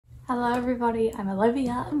Hello everybody, I'm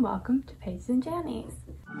Olivia and welcome to Pages and Journeys.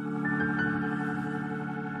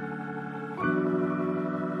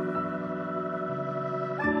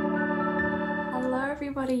 Hello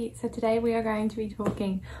everybody, so today we are going to be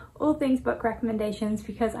talking all things book recommendations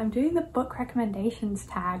because I'm doing the book recommendations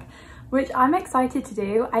tag, which I'm excited to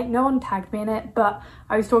do. No one tagged me in it, but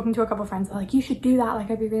I was talking to a couple of friends, they're like, you should do that, like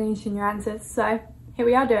I'd be really interested in your answers. So here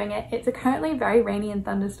we are doing it. It's a currently very rainy and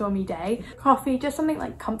thunderstormy day. Coffee, just something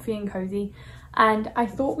like comfy and cozy. And I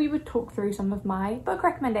thought we would talk through some of my book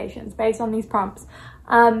recommendations based on these prompts.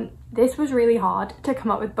 This was really hard to come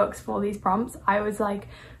up with books for these prompts. I was like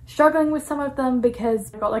struggling with some of them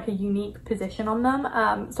because I got like a unique position on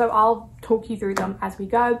them. So I'll talk you through them as we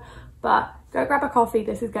go, but go grab a coffee.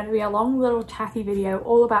 This is going to be a long little chatty video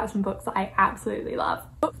all about some books that I absolutely love.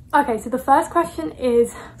 Okay, so the first question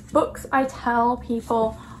is books I tell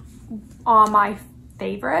people are my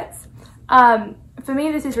favorites. For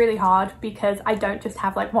me, this is really hard because I don't just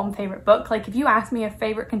have like one favorite book. Like if you ask me a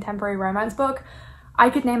favorite contemporary romance book, I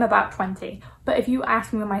could name about 20. But if you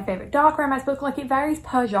ask me my favorite dark romance book, like it varies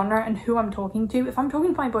per genre and who I'm talking to. If I'm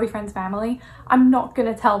talking to my boyfriend's family, I'm not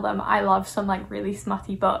gonna tell them I love some like really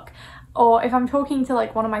smutty book. Or if I'm talking to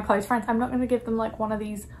like one of my close friends, I'm not gonna give them like one of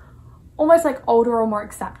these almost like older or more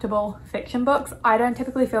acceptable fiction books. I don't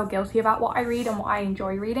typically feel guilty about what I read and what I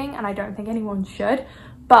enjoy reading, and I don't think anyone should,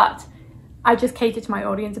 but I just cater to my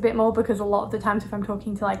audience a bit more because a lot of the times if I'm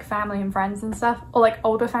talking to like family and friends and stuff, or like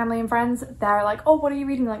older family and friends, they're like, oh, what are you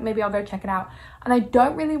reading? Like maybe I'll go check it out. And I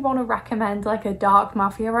don't really want to recommend like a dark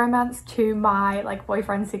mafia romance to my like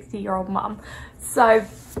boyfriend's 60-year-old mum. So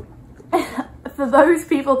for those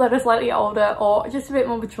people that are slightly older or just a bit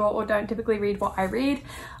more mature or don't typically read what I read,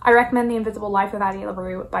 I recommend The Invisible Life of Addie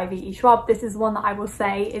LaRue by V.E. Schwab. This is one that I will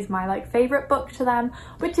say is my like favorite book to them,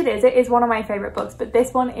 which it is one of my favorite books, but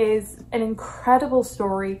this one is an incredible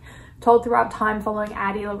story told throughout time following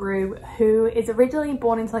Addie LaRue, who is originally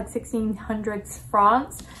born into like 1600s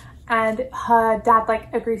France, and her dad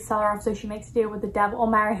like agrees to sell her off, so she makes a deal with the devil or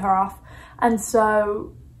marry her off. And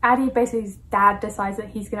so Addie, basically's dad, decides that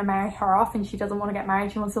he's going to marry her off and she doesn't want to get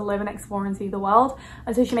married. She wants to live and explore and see the world.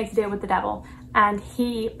 And so she makes a deal with the devil. And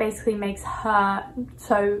he basically makes her,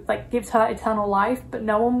 so like gives her eternal life, but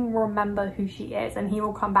no one will remember who she is. And he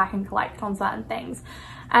will come back and collect on certain things.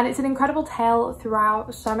 And it's an incredible tale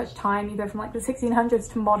throughout so much time. You go from like the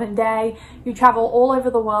 1600s to modern day. You travel all over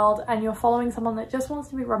the world and you're following someone that just wants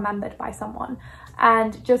to be remembered by someone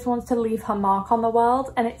and just wants to leave her mark on the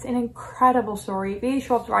world. And it's an incredible story. V.E.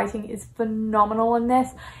 Schwab's writing is phenomenal in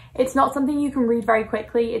this. It's not something you can read very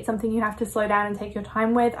quickly. It's something you have to slow down and take your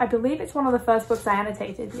time with. I believe it's one of the first books I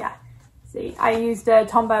annotated. Yeah. See, I used a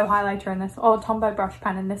Tombow highlighter in this, or Tombow brush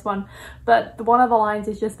pen in this one, but one of the lines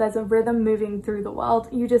is just, there's a rhythm moving through the world.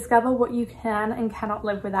 You discover what you can and cannot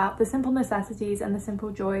live without, the simple necessities and the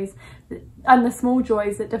simple joys and the small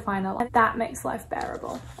joys that define a life. That makes life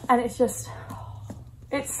bearable. And it's just,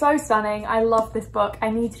 it's so stunning. I love this book.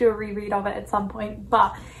 I need to do a reread of it at some point,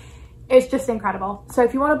 but it's just incredible. So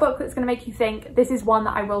if you want a book that's going to make you think, this is one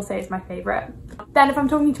that I will say is my favorite. Then if I'm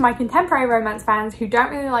talking to my contemporary romance fans who don't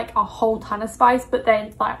really like a whole ton of spice, but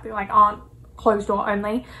they like aren't closed door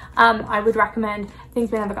only, I would recommend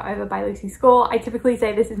Things We Never Got Over by Lucy Score. I typically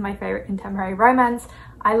say this is my favorite contemporary romance.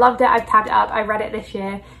 I loved it. I've tabbed it up. I read it this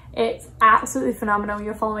year. It's absolutely phenomenal.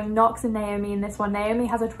 You're following Knox and Naomi in this one. Naomi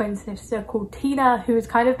has a twin sister called Tina, who's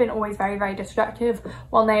kind of been always very, very destructive,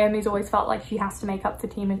 while Naomi's always felt like she has to make up for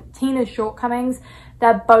Tina's shortcomings.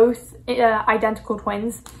 They're both identical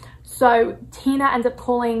twins. So Tina ends up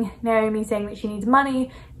calling Naomi saying that she needs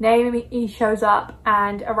money. Naomi shows up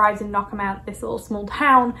and arrives in Knockamount, this little small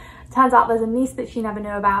town. Turns out there's a niece that she never knew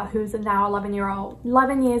about who's now 11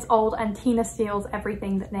 years old, and Tina steals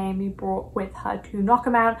everything that Naomi brought with her to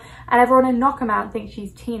Knockamount, and everyone in Knockamount thinks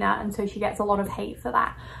she's Tina, and so she gets a lot of hate for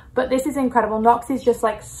that. But this is incredible. Knox is just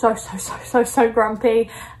like so grumpy,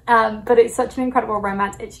 but it's such an incredible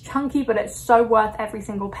romance. It's chunky, but it's so worth every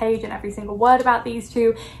single page and every single word about these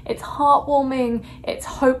two. It's heartwarming, it's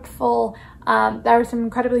hopeful. There are some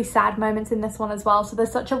incredibly sad moments in this one as well, so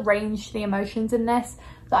there's such a range to the emotions in this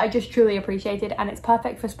that I just truly appreciated, and it's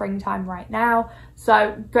perfect for springtime right now.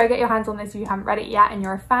 So go get your hands on this if you haven't read it yet and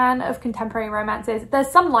you're a fan of contemporary romances. There's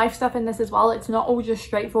some life stuff in this as well. It's not all just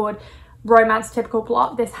straightforward romance typical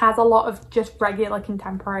plot. This has a lot of just regular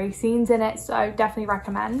contemporary scenes in it, so definitely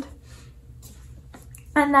recommend.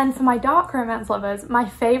 And then for my dark romance lovers, my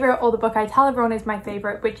favorite, or the book I tell everyone is my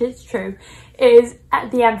favorite, which is true, is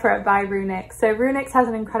The Emperor by Runix. So Runix has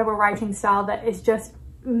an incredible writing style that is just,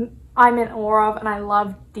 I'm in awe of and I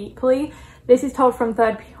love deeply. This is told from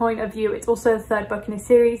third point of view. It's also the third book in a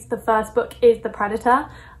series. The first book is The Predator,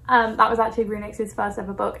 That was actually Runix's first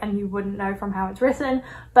ever book, and you wouldn't know from how it's written.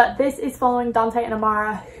 But this is following Dante and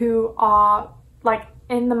Amara, who are like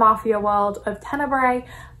in the mafia world of Tenebrae.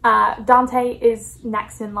 Dante is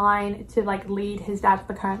next in line to like lead. His dad's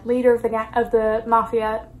the current leader of the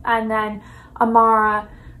mafia, and then Amara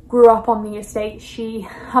grew up on the estate.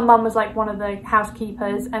 Her mum was like one of the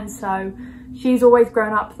housekeepers, and so she's always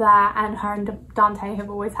grown up there, and her and Dante have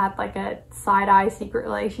always had like a side-eye secret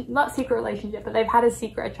relationship, but they've had a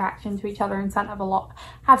secret attraction to each other and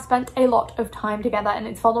have spent a lot of time together, and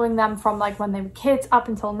it's following them from like when they were kids up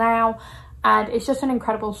until now. And it's just an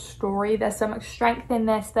incredible story. There's so much strength in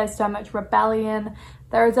this, there's so much rebellion,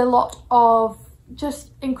 there is a lot of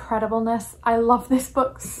just incredibleness. I love this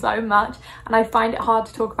book so much, and I find it hard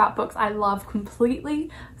to talk about books I love completely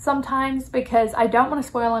sometimes because I don't want to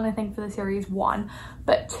spoil anything for the series, one,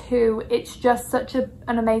 but two, it's just such an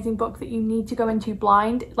amazing book that you need to go into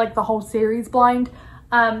blind, like the whole series blind.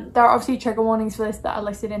 There are obviously trigger warnings for this that are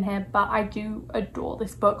listed in here, but I do adore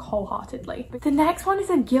this book wholeheartedly. The next one is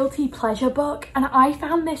a guilty pleasure book, and I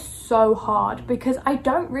found this so hard because I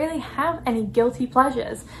don't really have any guilty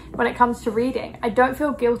pleasures when it comes to reading. I don't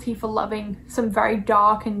feel guilty for loving some very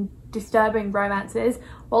dark and disturbing romances,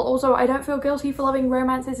 while also I don't feel guilty for loving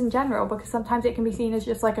romances in general, because sometimes it can be seen as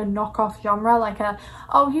just like a knockoff genre, like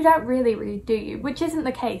oh, you don't really read, do you? Which isn't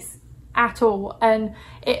the case at all, and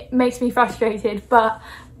it makes me frustrated. But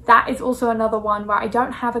that is also another one where I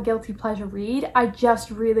don't have a guilty pleasure read. I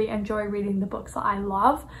just really enjoy reading the books that I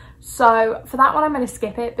love. So for that one I'm going to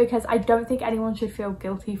skip it, because I don't think anyone should feel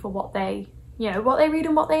guilty for what they read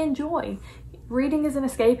and what they enjoy. Reading is an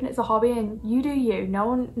escape and it's a hobby, and you do you. No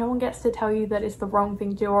one gets to tell you that it's the wrong thing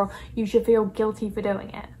to do or you should feel guilty for doing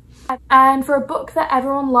it. And for a book that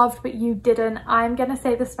everyone loved but you didn't, I'm gonna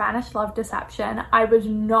say The Spanish Love Deception. I was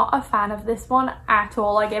not a fan of this one at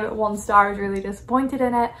all. I gave it 1 star. I was really disappointed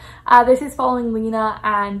in it. This is following Lena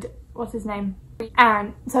and what's his name?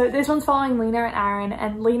 Aaron. So this one's following Lena and Aaron,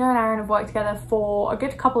 and Lena and Aaron have worked together for a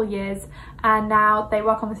good couple of years, and now they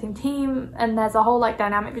work on the same team, and there's a whole like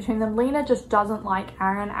dynamic between them. Lena just doesn't like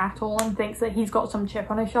Aaron at all and thinks that he's got some chip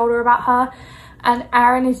on his shoulder about her. And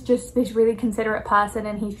Aaron is just this really considerate person,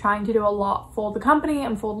 and he's trying to do a lot for the company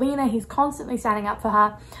and for Lena. He's constantly standing up for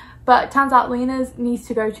her. But it turns out Lena needs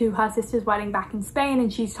to go to her sister's wedding back in Spain,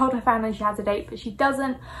 and she's told her family she has a date, but she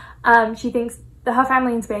doesn't. She thinks that her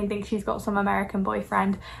family in Spain thinks she's got some American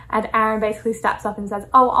boyfriend, and Aaron basically steps up and says,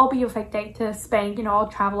 oh, I'll be your fake date to Spain, you know, I'll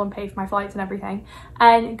travel and pay for my flights and everything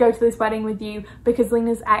and go to this wedding with you, because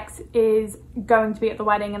Lena's ex is going to be at the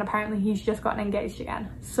wedding and apparently he's just gotten engaged again.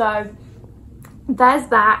 So there's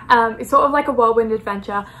that. It's sort of like a whirlwind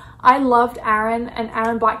adventure. I loved Aaron, and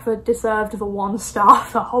Aaron Blackford deserved the 1 star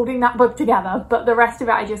for holding that book together, but the rest of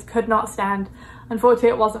it I just could not stand. Unfortunately,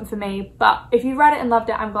 it wasn't for me, but if you read it and loved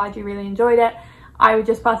it, I'm glad you really enjoyed it. I would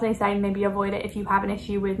just personally say maybe avoid it if you have an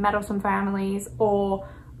issue with meddlesome families or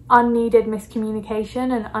unneeded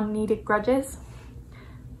miscommunication and unneeded grudges.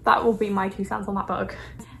 That will be my 2 cents on that book.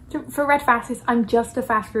 For read fastest, I'm just a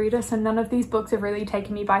fast reader, so none of these books have really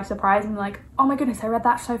taken me by surprise. I'm like, oh my goodness, I read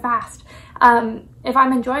that so fast. If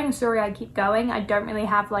I'm enjoying a story, I keep going. I don't really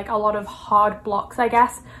have like a lot of hard blocks, I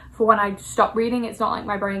guess, for when I stop reading. It's not like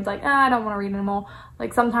my brain's like, I don't want to read anymore.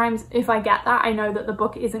 Like sometimes if I get that, I know that the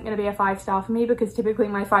book isn't going to be a 5 star for me, because typically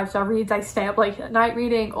my 5 star reads, I stay up late at night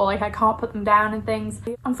reading, or like I can't put them down and things.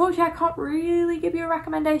 Unfortunately, I can't really give you a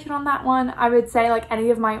recommendation on that one. I would say like any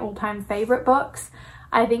of my all-time favorite books,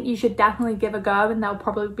 I think you should definitely give a go, and they'll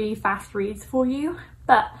probably be fast reads for you,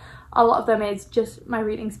 but a lot of them is just my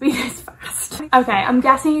reading speed is fast. Okay, I'm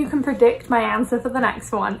guessing you can predict my answer for the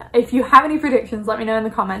next one. If you have any predictions, let me know in the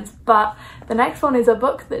comments, but the next one is a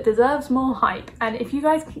book that deserves more hype, and if you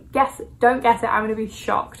guys don't guess it, I'm going to be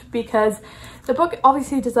shocked, because the book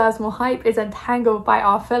obviously deserves more hype. Is Entangled by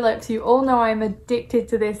R. Phillips. You all know I'm addicted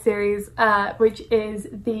to this series, which is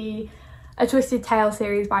the A Twisted Tale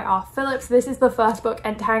series by R. Phillips. This is the first book,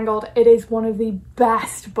 Entangled. It is one of the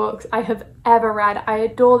best books I have ever read. I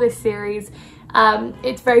adore this series.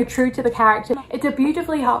 It's very true to the character. It's a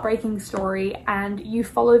beautifully heartbreaking story, and you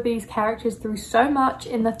follow these characters through so much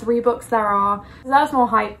in the 3 books there are. It deserves more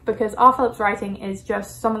hype because R. Phillips' writing is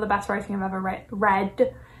just some of the best writing I've ever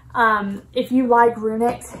read. If you like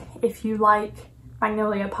Runix, if you like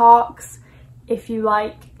Magnolia Parks, if you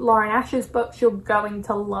like Lauren Asher's books, you're going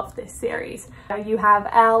to love this series. You have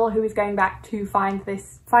Elle, who is going back to find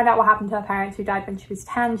out what happened to her parents who died when she was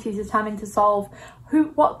 10. She's determined to solve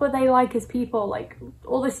what were they like as people, like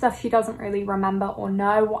all this stuff she doesn't really remember or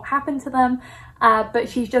know what happened to them. But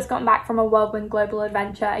she's just gotten back from a whirlwind global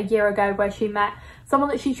adventure a year ago where she met someone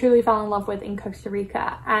that she truly fell in love with in Costa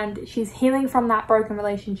Rica, and she's healing from that broken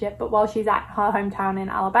relationship. But while she's at her hometown in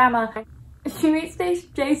Alabama, she meets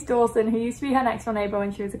Jace Dawson, who used to be her next door neighbor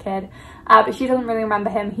when she was a kid, but she doesn't really remember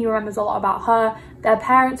him. He remembers a lot about her. Their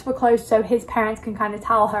parents were close, so his parents can kind of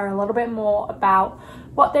tell her a little bit more about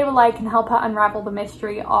what they were like and help her unravel the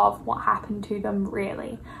mystery of what happened to them,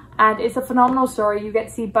 really. And it's a phenomenal story. You get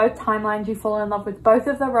to see both timelines. You fall in love with both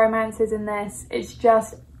of the romances in this. It's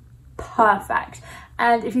just perfect.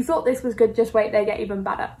 And if you thought this was good, just wait, they get even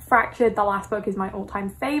better. Fractured, the last book, is my all-time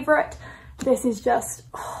favorite. This is just...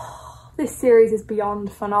 this series is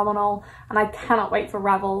beyond phenomenal, and I cannot wait for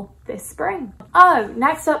Revel this spring. Oh,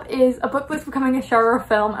 next up is a book that's becoming a show or a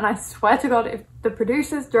film, and I swear to God, if the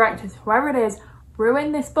producers, directors, whoever it is,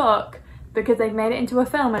 ruin this book because they've made it into a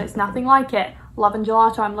film and it's nothing like it, Love and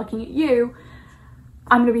Gelato, I'm looking at you,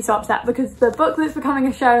 I'm gonna be so upset, because the book that's becoming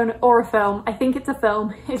a show or a film, I think it's a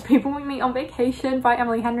film, is People We Meet on Vacation by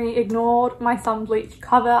Emily Henry. Ignored my sun-bleached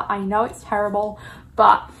cover. I know it's terrible,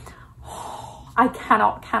 but I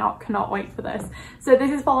cannot wait for this. So this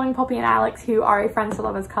is following Poppy and Alex, who are a friends to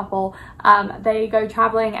lovers couple. They go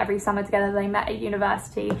traveling every summer together. They met at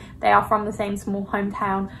university. They are from the same small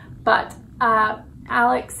hometown, but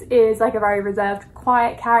Alex is like a very reserved,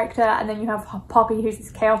 quiet character, and then you have Poppy, who's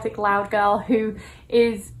this chaotic, loud girl who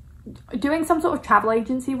is doing some sort of travel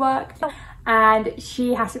agency work, and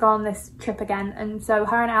she has to go on this trip again. And so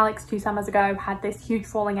her and Alex 2 summers ago had this huge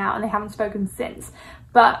falling out, and they haven't spoken since.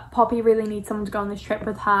 But Poppy really needs someone to go on this trip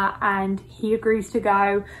with her, and he agrees to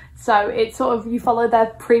go. So it's sort of, you follow their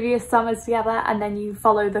previous summers together, and then you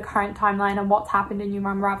follow the current timeline and what's happened, and you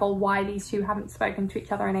unravel why these two haven't spoken to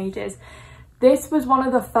each other in ages. This was one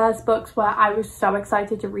of the first books where I was so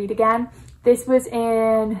excited to read again. This was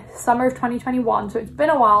in summer of 2021, so it's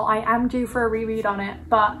been a while. I am due for a reread on it,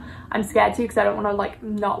 but I'm scared to because I don't want to like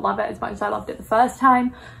not love it as much as I loved it the first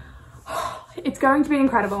time. It's going to be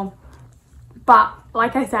incredible. But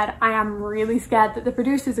like I said, I am really scared that the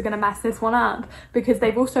producers are going to mess this one up, because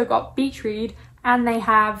they've also got Beach Read and they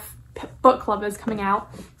have Book Lovers coming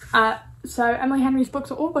out. So Emily Henry's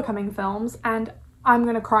books are all becoming films, and I'm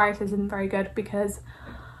going to cry if this isn't very good, because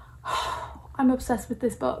I'm obsessed with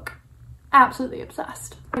this book. Absolutely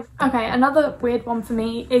obsessed. Okay, another weird one for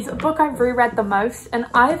me is a book I've reread the most, and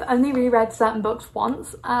I've only reread certain books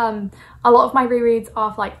once. A lot of my rereads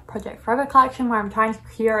are like Project Forever collection, where I'm trying to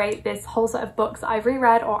curate this whole set of books that I've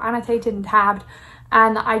reread or annotated and tabbed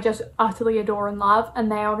and that I just utterly adore and love, and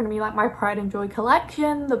they are going to be like my pride and joy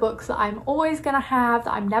collection, the books that I'm always going to have,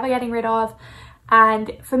 that I'm never getting rid of.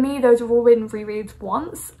 And for me, those have all been rereads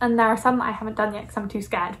once, and there are some that I haven't done yet because I'm too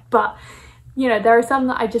scared. But you know, there are some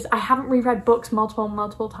that I haven't reread books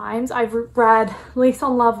multiple times. I've read Lease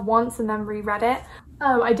on Love once and then reread it.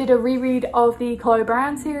 Oh, I did a reread of the Chloe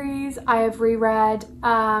Brown series. I've reread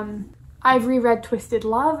Twisted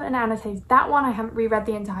Love and annotated that one. I haven't reread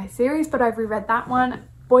the entire series, but I've reread that one.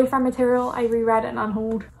 Boyfriend Material, I reread and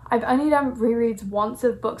unhauled. I've only done rereads once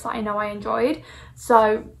of books that I know I enjoyed,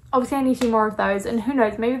 so obviously I need to do more of those, and who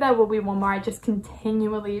knows, maybe there will be one where I just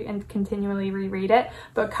continually reread it.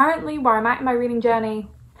 But currently, where I'm at in my reading journey,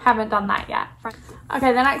 haven't done that yet.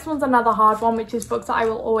 Okay, the next one's another hard one, which is books that I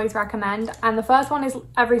will always recommend, and the first one is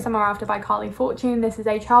Every Summer After by Carly Fortune. This is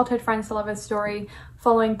a childhood friends to lovers story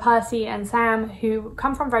following Percy and Sam, who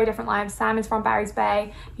come from very different lives. Sam is from Barry's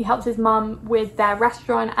Bay. He helps his mum with their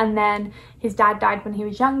restaurant, and then his dad died when he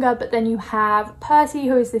was younger. But then you have Percy,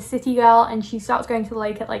 who is this city girl, and she starts going to the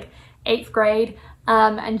lake at like 8th grade.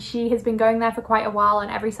 And she has been going there for quite a while, and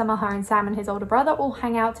every summer her and Sam and his older brother all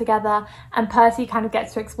hang out together, and Percy kind of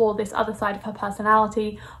gets to explore this other side of her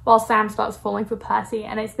personality while Sam starts falling for Percy,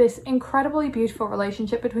 and it's this incredibly beautiful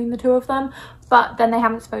relationship between the two of them. But then they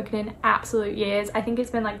haven't spoken in absolute years. I think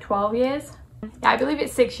it's been like 12 years. Yeah, I believe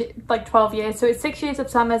it's 12 years. So it's 6 years of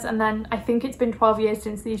summers, and then I think it's been 12 years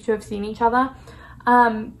since these two have seen each other.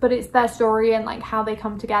 But it's their story and like how they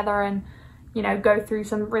come together and, you know, go through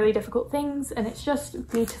some really difficult things, and it's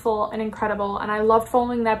just beautiful and incredible. And I loved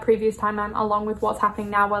following their previous timeline along with what's happening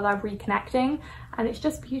now while they're reconnecting, and it's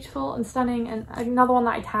just beautiful and stunning, and another one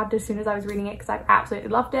that I tabbed as soon as I was reading it because I absolutely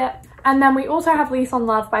loved it. And then we also have Lease on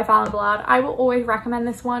Love by Fallon Ballard. I will always recommend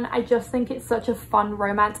this one. I just think it's such a fun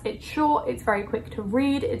romance. It's short, it's very quick to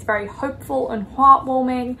read, it's very hopeful and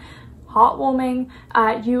heartwarming.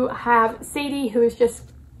 You have Sadie, who has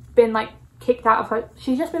just been like kicked out of her,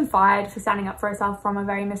 she's just been fired for standing up for herself from a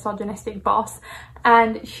very misogynistic boss,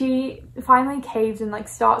 and she finally caves and like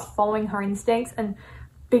starts following her instincts and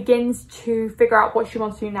begins to figure out what she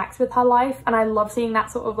wants to do next with her life. And I love seeing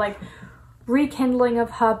that sort of like rekindling of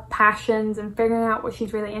her passions and figuring out what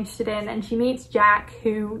she's really interested in. And she meets Jack,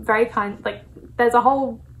 who very kind, like there's a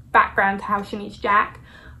whole background to how she meets Jack,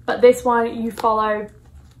 but this one you follow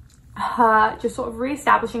her just sort of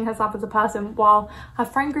re-establishing herself as a person. While her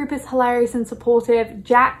friend group is hilarious and supportive,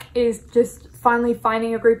 Jack is just finally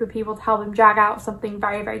finding a group of people to help him drag out something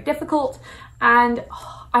very, very difficult, and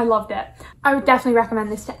I loved it. I would definitely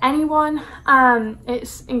recommend this to anyone.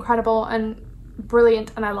 It's incredible and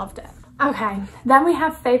brilliant, and I loved it. Okay, then we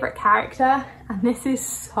have favorite character, and this is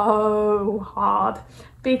so hard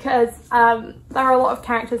because there are a lot of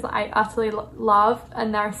characters that I utterly love,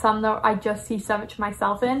 and there are some that I just see so much of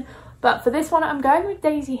myself in. But for this one, I'm going with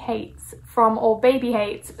Daisy Hates or Baby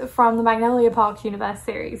Hates from the Magnolia Parks Universe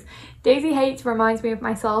series. Daisy Hates reminds me of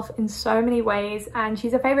myself in so many ways, and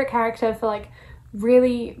she's a favorite character for like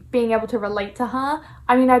really being able to relate to her.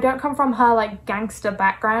 I mean, I don't come from her like gangster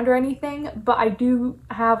background or anything, but I do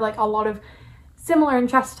have like a lot of similar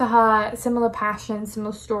interests to her, similar passions,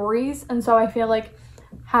 similar stories, and so I feel like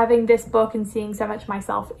having this book and seeing so much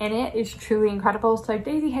myself in it is truly incredible. So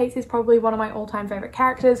Daisy Hates is probably one of my all-time favorite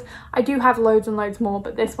characters. I do have loads and loads more,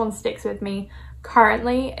 but this one sticks with me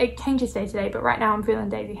currently. It changes day to day, but right now I'm feeling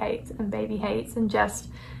Daisy Hates and Baby Hates and just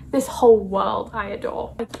this whole world I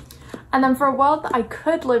adore. And then for a world that I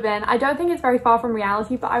could live in, I don't think it's very far from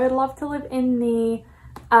reality, but I would love to live in the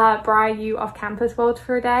Briar off campus world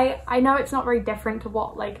for a day. I know it's not very different to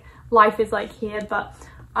what like life is like here, but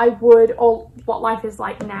I would, or what life is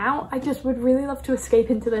like now, I just would really love to escape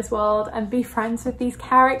into this world and be friends with these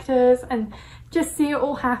characters and just see it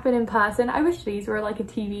all happen in person. I wish these were like a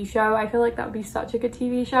TV show. I feel like that would be such a good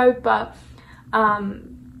TV show, but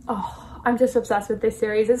I'm just obsessed with this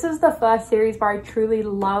series. This is the first series where I truly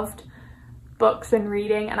loved books and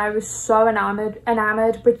reading, and I was so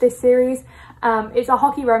enamored with this series. It's a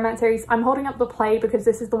hockey romance series. I'm holding up the play because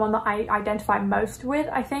this is the one that I identify most with,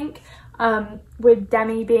 I think, with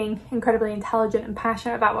Demi being incredibly intelligent and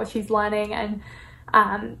passionate about what she's learning, and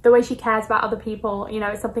the way she cares about other people. You know,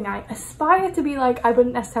 it's something I aspire to be like. I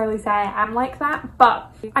wouldn't necessarily say I am like that,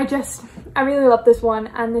 but I really love this one,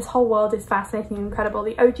 and this whole world is fascinating and incredible.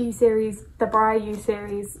 The OG series, the Briar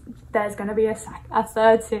series, there's going to be a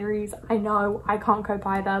third series. I know I can't cope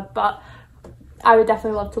either, but I would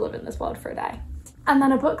definitely love to live in this world for a day. And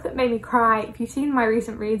then a book that made me cry, if you've seen my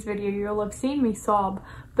recent reads video, you'll have seen me sob,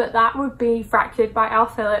 but that would be Fractured by Al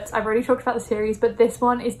Phillips. I've already talked about the series, but this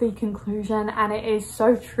one is the conclusion, and it is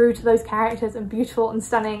so true to those characters and beautiful and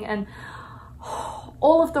stunning, and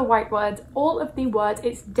all of the white words, all of the words.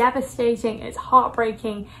 It's devastating, it's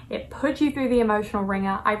heartbreaking, it puts you through the emotional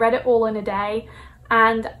ringer. I read it all in a day,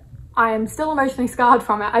 and I am still emotionally scarred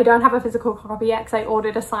from it. I don't have a physical copy yet because I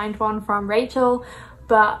ordered a signed one from Rachel,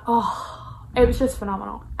 but it was just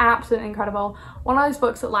phenomenal. Absolutely incredible. One of those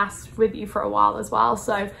books that lasts with you for a while as well.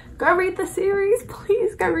 So go read the series.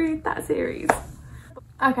 Please go read that series.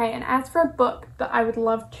 Okay, and as for a book that I would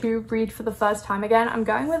love to read for the first time again, I'm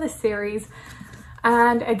going with a series.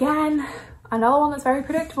 And again, another one that's very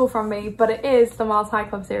predictable from me, but it is the Mars High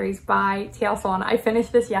Club series by T.L. Swan. I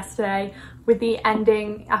finished this yesterday with the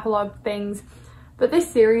ending epilogue things. But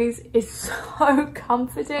this series is so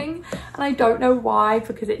comforting, and I don't know why,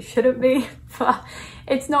 because it shouldn't be, but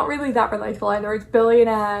it's not really that relatable either. It's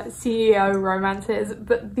billionaire CEO romances,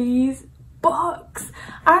 but these books,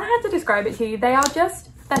 I don't know how to describe it to you. They're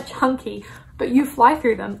chunky, but you fly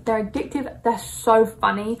through them. They're addictive. They're so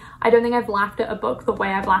funny. I don't think I've laughed at a book the way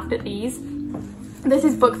I've laughed at these. This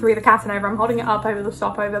is book 3, The Casanova. I'm holding it up over the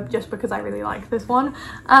stopover just because I really like this one.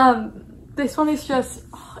 This one is just,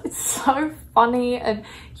 it's so funny and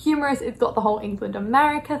humorous. It's got the whole England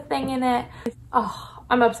America thing in it.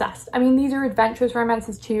 I'm obsessed. I mean, these are adventurous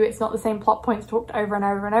romances too. It's not the same plot points talked over and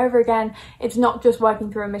over and over again. It's not just working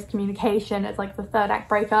through a miscommunication. It's like the third act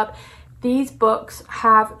breakup. These books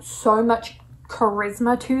have so much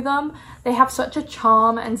charisma to them. They have such a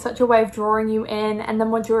charm and such a way of drawing you in, and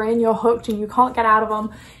then once you're in, you're hooked and you can't get out of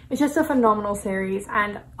them. It's just a phenomenal series,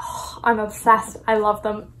 and I'm obsessed. I love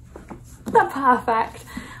them. They're perfect.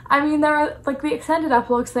 I mean, there are like the extended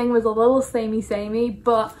epilogues thing was a little samey,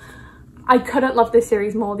 but I couldn't love this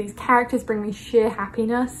series more. These characters bring me sheer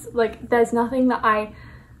happiness. Like, there's nothing that I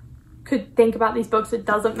could think about these books that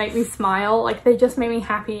doesn't make me smile. Like, they just make me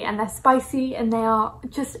happy, and they're spicy, and they are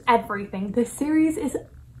just everything. This series is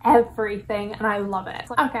everything, and I love it.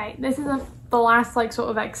 Okay, this is the last like sort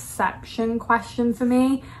of exception question for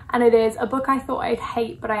me, and it is a book I thought I'd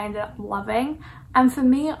hate but I ended up loving. And for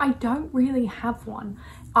me, I don't really have one.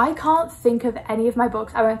 I can't think of any of my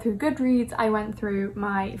books. I went through Goodreads, I went through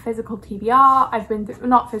my physical TBR, I've been through,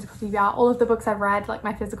 not physical TBR, all of the books I've read, like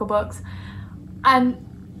my physical books, and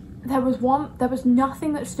there was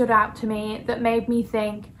nothing that stood out to me that made me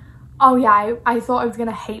think, oh yeah, I thought I was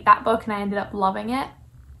gonna hate that book and I ended up loving it.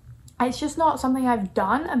 It's just not something I've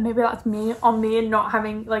done, and maybe that's me and not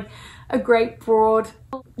having like a great broad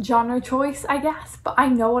genre choice, I guess. But I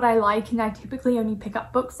know what I like, and I typically only pick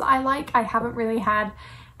up books that I like. I haven't really had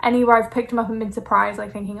any where I've picked them up and been surprised,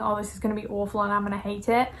 like thinking, oh, this is going to be awful and I'm going to hate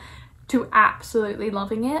it, to absolutely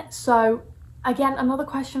loving it. So again, another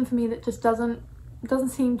question for me that just doesn't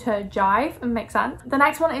seem to jive and make sense. The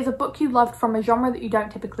next one is a book you loved from a genre that you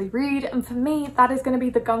don't typically read, and for me that is going to be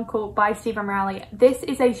The Guncle by Stephen Rowley. This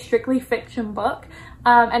is a strictly fiction book,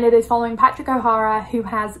 and it is following Patrick O'Hara, who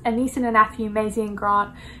has a niece and a nephew, Maisie and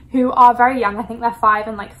Grant, who are very young. I think they're 5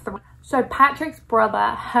 and like 3. So Patrick's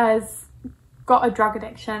brother has got a drug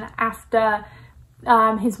addiction after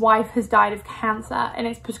his wife has died of cancer, and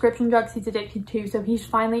it's prescription drugs he's addicted to, so he's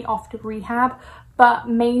finally off to rehab. But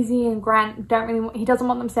Maisie and Grant he doesn't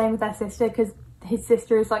want them staying with their sister because his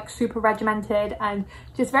sister is like super regimented and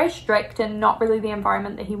just very strict and not really the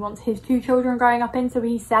environment that he wants his 2 children growing up in. So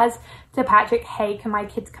he says to Patrick, hey, can my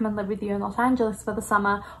kids come and live with you in Los Angeles for the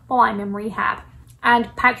summer while I'm in rehab?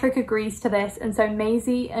 And Patrick agrees to this, and so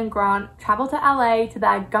Maisie and Grant travel to LA to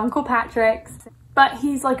their Guncle Patrick's. But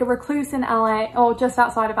he's like a recluse in LA, or just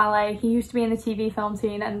outside of LA. He used to be in the TV film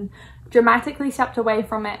scene and dramatically stepped away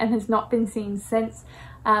from it and has not been seen since.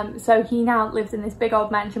 So he now lives in this big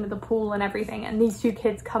old mansion with a pool and everything, and these 2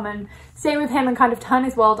 kids come and stay with him and kind of turn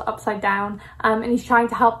his world upside down, and he's trying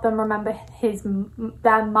to help them remember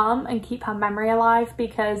their mum and keep her memory alive,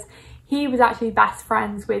 because he was actually best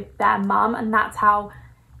friends with their mum, and that's how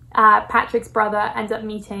Patrick's brother ends up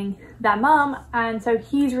meeting their mum. And so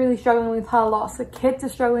he's really struggling with her loss, the kids are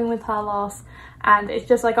struggling with her loss, and it's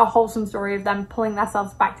just like a wholesome story of them pulling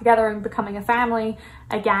themselves back together and becoming a family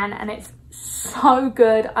again. And it's so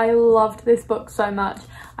good. I loved this book so much.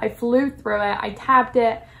 I flew through it, I tabbed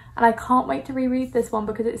it, and I can't wait to reread this one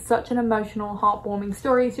because it's such an emotional, heartwarming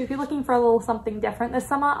story. So if you're looking for a little something different this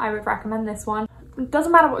summer, I would recommend this one. It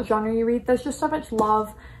doesn't matter what genre you read, there's just so much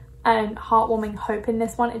love and heartwarming hope in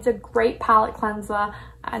this one. It's a great palette cleanser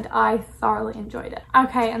and I thoroughly enjoyed it.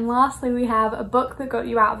 Okay, and lastly we have a book that got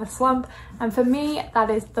you out of a slump, and for me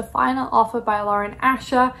that is The Final Offer by Lauren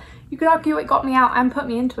Asher. You could argue it got me out and put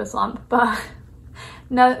me into a slump, but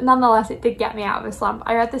no, nonetheless it did get me out of a slump.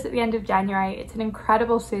 I read this at the end of January. It's an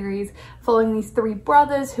incredible series following these 3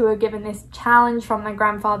 brothers who are given this challenge from their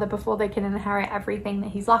grandfather before they can inherit everything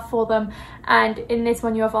that he's left for them. And in this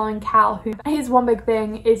one you are following Cal, who his one big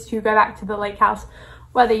thing is to go back to the lake house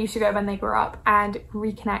where they used to go when they grew up and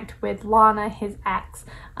reconnect with Lana, his ex.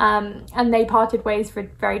 And they parted ways for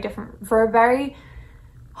a very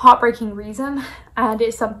heartbreaking reason, and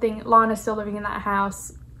it's something. Lana's still living in that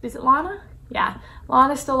house. Is it Lana? Yeah,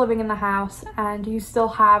 Lana's still living in the house, and you still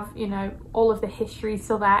have, you know, all of the history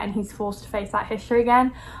still there, and he's forced to face that history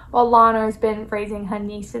again, while Lana has been raising her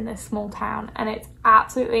niece in this small town, and it's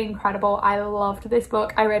absolutely incredible. I loved this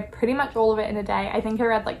book. I read pretty much all of it in a day. I think I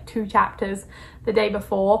read like 2 chapters the day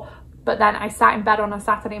before, but then I sat in bed on a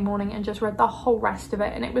Saturday morning and just read the whole rest of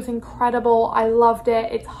it, and it was incredible. I loved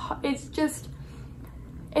it.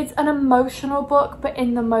 It's an emotional book, but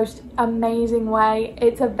in the most amazing way.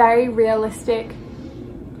 It's a very realistic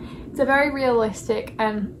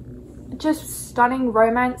and just stunning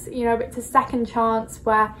romance. You know, it's a second chance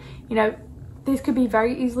where, you know, this could be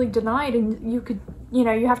very easily denied, and you could, you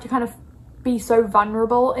know, you have to kind of be so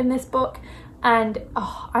vulnerable in this book. And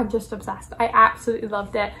oh, I'm just obsessed. I absolutely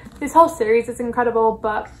loved it. This whole series is incredible,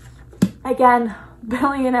 but again,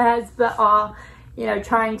 billionaires that are, you know,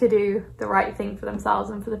 trying to do the right thing for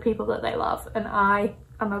themselves and for the people that they love, and I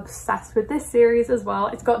am obsessed with this series as well.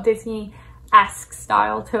 It's got Disney-esque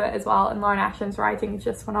style to it as well, and Lauren Asher's writing is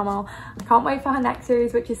just phenomenal. I can't wait for her next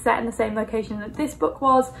series, which is set in the same location that this book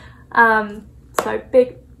was. So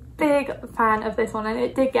big fan of this one, and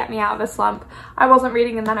it did get me out of a slump. I wasn't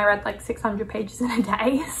reading and then I read like 600 pages in a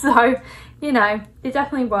day, so you know, it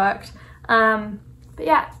definitely worked. But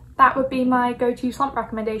yeah, that would be my go-to slump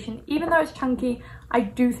recommendation. Even though it's chunky, I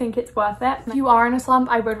do think it's worth it. If you are in a slump,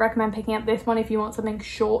 I would recommend picking up this one if you want something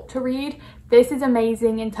short to read. This is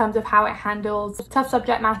amazing in terms of how it handles tough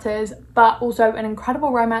subject matters, but also an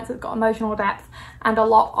incredible romance that's got emotional depth and a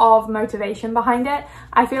lot of motivation behind it.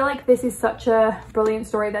 I feel like this is such a brilliant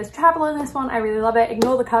story. There's travel in this one. I really love it.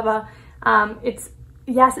 Ignore the cover. It's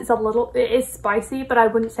yes, it is spicy, but I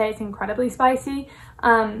wouldn't say it's incredibly spicy.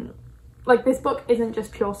 Like, this book isn't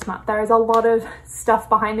just pure smut. There is a lot of stuff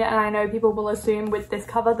behind it, and I know people will assume with this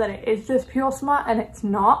cover that it is just pure smut, and it's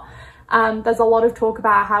not. There's a lot of talk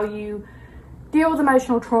about how you deal with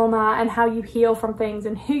emotional trauma and how you heal from things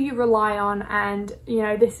and who you rely on, and, you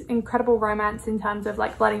know, this incredible romance in terms of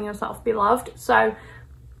like letting yourself be loved. So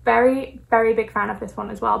very, very big fan of this one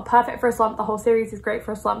as well. Perfect for a slump. The whole series is great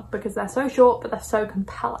for a slump because they're so short, but they're so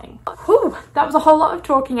compelling. Whew, that was a whole lot of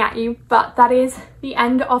talking at you, but that is the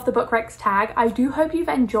end of the book recs tag. I do hope you've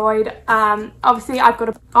enjoyed. Obviously I've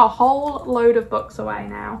got a whole load of books away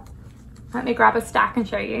now. Let me grab a stack and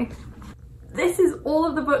show you. This is all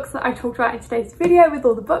of the books that I talked about in today's video with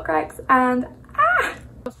all the book recs, and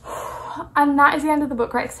that is the end of the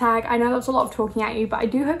book recs tag. I know that was a lot of talking at you, but I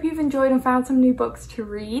do hope you've enjoyed and found some new books to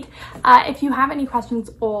read. If you have any questions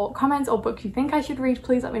or comments or books you think I should read,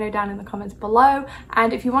 please let me know down in the comments below.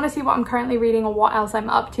 And if you want to see what I'm currently reading or what else I'm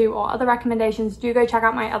up to or other recommendations, do go check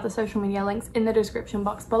out my other social media links in the description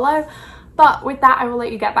box below. But with that, I will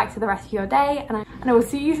let you get back to the rest of your day, and I will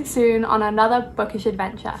see you soon on another bookish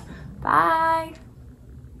adventure. Bye!